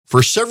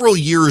For several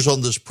years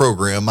on this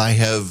program, I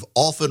have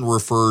often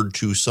referred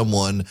to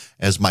someone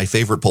as my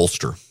favorite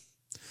pollster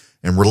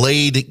and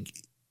relayed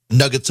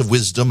nuggets of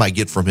wisdom I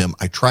get from him.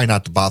 I try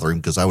not to bother him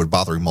because I would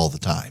bother him all the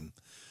time.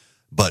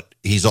 But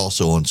he's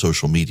also on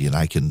social media, and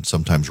I can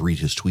sometimes read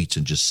his tweets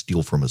and just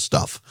steal from his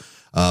stuff.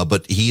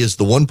 But he is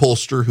the one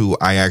pollster who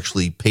I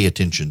actually pay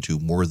attention to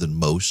more than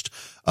most.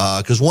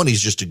 Because one,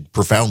 he's just a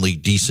profoundly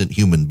decent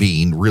human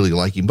being, really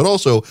like him. But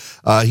also,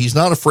 he's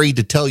not afraid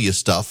to tell you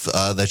stuff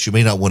that you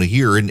may not want to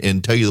hear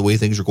and tell you the way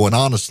things are going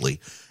honestly.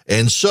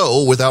 And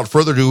so, without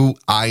further ado,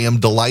 I am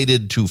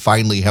delighted to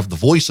finally have the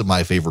voice of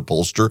my favorite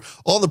pollster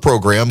on the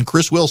program,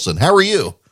 Chris Wilson. How are you?